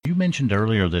mentioned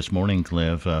earlier this morning,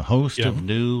 Cliff, a host of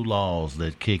new laws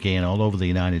that kick in all over the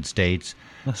United States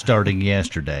starting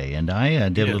yesterday. And I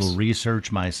did a little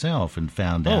research myself and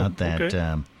found out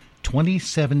that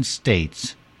 27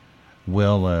 states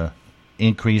will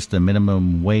increase the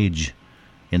minimum wage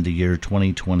in the year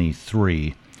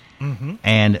 2023. Mm-hmm.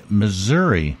 And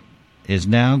Missouri is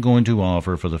now going to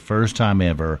offer, for the first time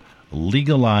ever,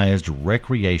 legalized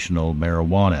recreational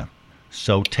marijuana.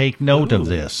 So take note of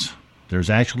this. There's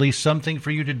actually something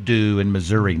for you to do in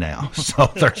Missouri now.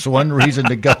 So there's one reason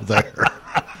to go there.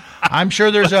 I'm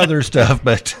sure there's other stuff,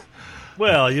 but...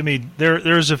 Well, you mean,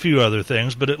 there's a few other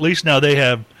things, but at least now they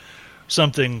have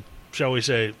something, shall we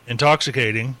say,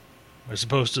 intoxicating, as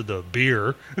opposed to the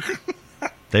beer.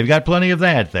 They've got plenty of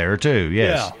that there, too,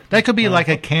 yes. Yeah. That could be like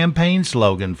a campaign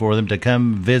slogan for them to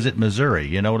come visit Missouri.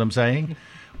 You know what I'm saying?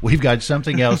 We've got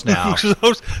something else now. So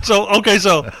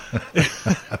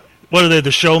what are they,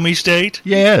 the Show Me State?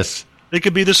 Yes. They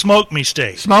could be the Smoke Me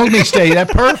State. Smoke Me State,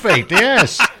 that's perfect,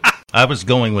 yes. I was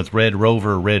going with Red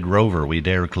Rover, we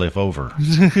dare Cliff over.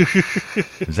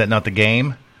 Is that not the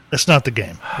game? That's not the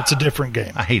game. It's a different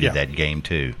game. I hated that game,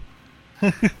 too.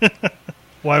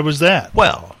 Why was that?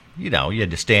 Well, you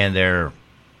had to stand there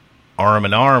arm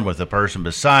in arm with the person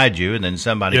beside you, and then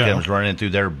somebody comes running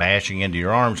through there bashing into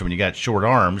your arms. When you got short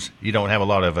arms, you don't have a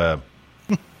lot of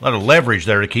leverage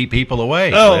there to keep people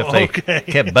away. Oh, They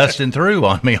kept busting through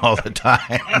on me all the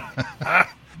time.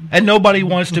 And nobody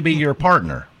wants to be your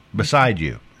partner beside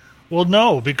you. Well,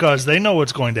 no, because they know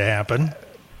what's going to happen.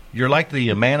 You're like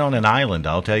the man on an island,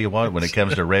 I'll tell you what, when it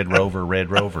comes to Red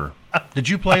Rover. Did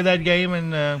you play that game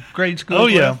in grade school? Oh,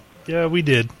 yeah. Yeah, we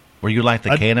did. Were you like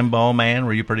the Cannonball Man?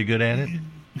 Were you pretty good at it?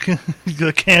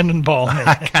 The Cannonball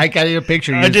Man. I got a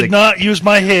picture. I did not use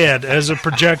my head as a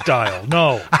projectile,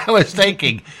 no. I was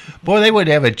thinking, boy, they would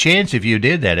have a chance if you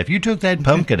did that. If you took that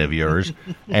pumpkin of yours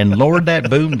and lowered that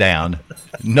boom down,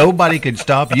 nobody could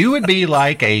stop. You would be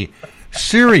like a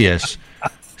seriously,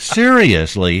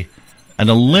 an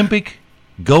Olympic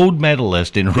gold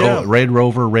medalist in Red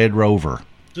Rover.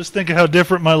 Just think of how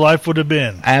different my life would have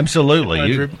been.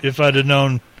 Absolutely. If I'd have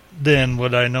known then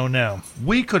what I know now.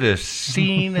 We could have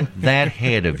seen that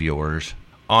head of yours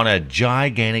on a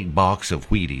gigantic box of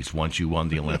Wheaties once you won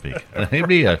the Olympic. It'd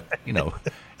be a,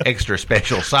 extra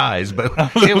special size, but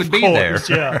it would be there.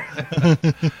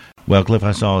 Yeah. Well, Cliff,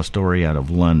 I saw a story out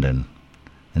of London,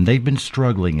 and they've been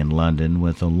struggling in London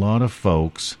with a lot of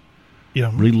folks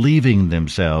relieving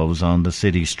themselves on the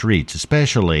city streets,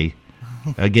 especially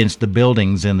against the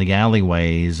buildings and the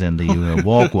alleyways and the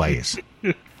walkways.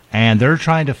 And they're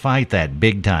trying to fight that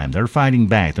big time. They're fighting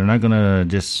back. They're not going to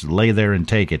just lay there and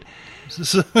take it.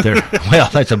 Well,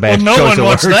 that's a bad choice of words. No one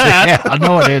wants that. Yeah, I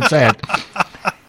know it's that.